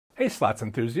Hey slots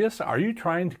enthusiasts, are you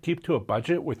trying to keep to a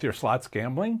budget with your slots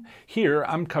gambling? Here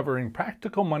I'm covering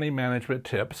practical money management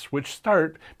tips which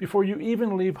start before you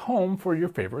even leave home for your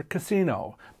favorite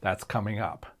casino. That's coming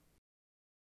up.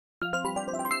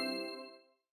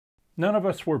 None of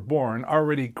us were born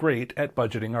already great at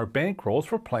budgeting our bankrolls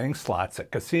for playing slots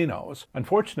at casinos.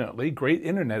 Unfortunately, great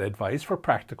internet advice for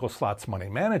practical slots money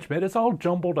management is all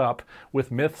jumbled up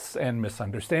with myths and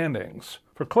misunderstandings.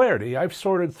 For clarity, I've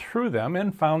sorted through them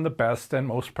and found the best and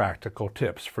most practical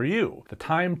tips for you. The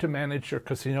time to manage your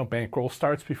casino bankroll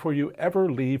starts before you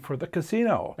ever leave for the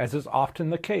casino. As is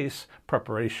often the case,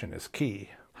 preparation is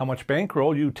key. How much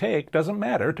bankroll you take doesn't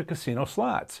matter to casino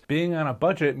slots. Being on a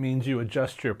budget means you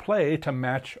adjust your play to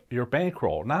match your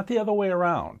bankroll, not the other way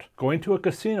around. Going to a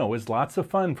casino is lots of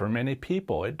fun for many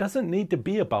people. It doesn't need to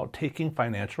be about taking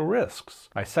financial risks.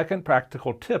 My second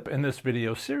practical tip in this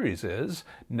video series is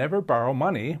never borrow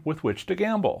money with which to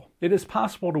gamble. It is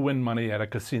possible to win money at a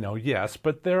casino, yes,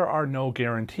 but there are no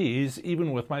guarantees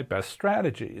even with my best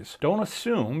strategies. Don't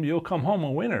assume you'll come home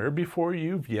a winner before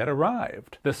you've yet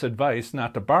arrived. This advice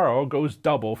not to borrow goes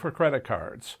double for credit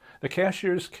cards. The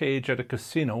cashier's cage at a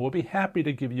casino will be happy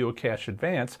to give you a cash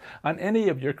advance on any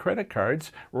of your credit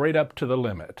cards right up to the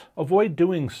limit. Avoid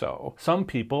doing so. Some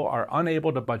people are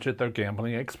unable to budget their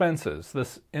gambling expenses.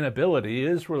 This inability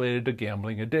is related to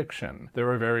gambling addiction.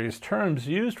 There are various terms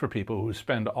used for people who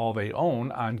spend all they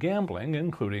own on gambling,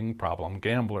 including problem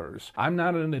gamblers. I'm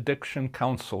not an addiction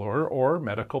counselor or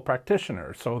medical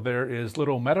practitioner, so there is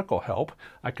little medical help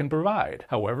I can provide.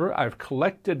 However, I've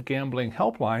collected gambling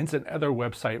helplines and other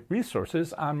website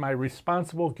resources on my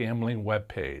Responsible Gambling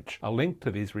webpage. A link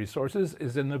to these resources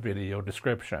is in the video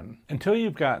description. Until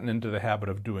you've gotten into the habit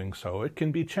of doing so, it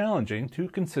can be challenging to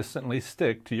consistently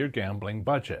stick to your gambling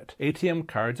budget. ATM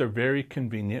cards are very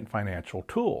convenient financial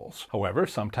tools. However,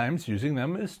 sometimes using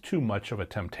them is too much of a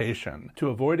temptation. To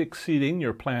avoid exceeding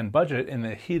your planned budget in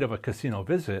the heat of a casino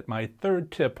visit, my third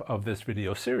tip of this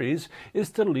video series is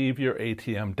to leave your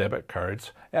ATM debit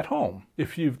cards at home.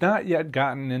 If you've not yet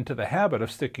gotten into the habit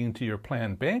of sticking to your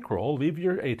planned bankroll, leave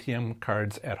your ATM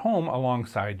cards at home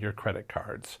alongside your credit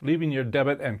cards. Leaving your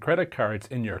debit and credit cards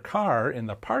in your car in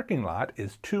the parking lot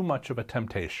is too much of a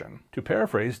temptation. To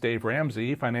paraphrase Dave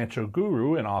Ramsey, financial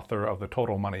guru and author of The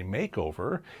Total Money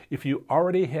Makeover, if you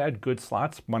already had good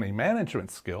slots money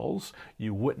management skills,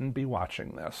 you wouldn't be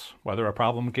watching this. Whether a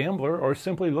problem gambler or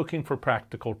simply looking for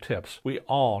practical tips, we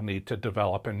all need to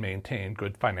develop and maintain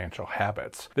good financial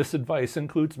habits. This advice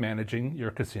includes managing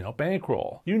your casino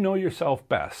bankroll. You know yourself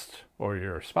best, or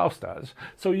your spouse does,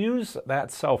 so use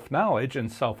that self-knowledge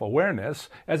and self-awareness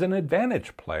as an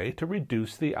advantage play to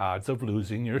reduce the odds of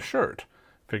losing your shirt,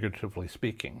 figuratively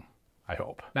speaking. I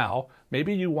hope. Now,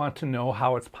 maybe you want to know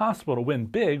how it's possible to win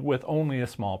big with only a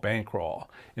small bankroll.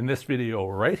 In this video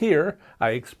right here, I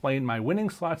explain my winning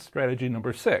slots strategy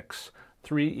number 6,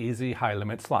 3 easy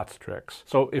high-limit slots tricks.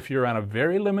 So if you're on a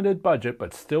very limited budget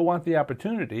but still want the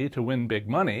opportunity to win big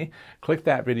money, click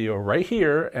that video right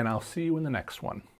here and I'll see you in the next one.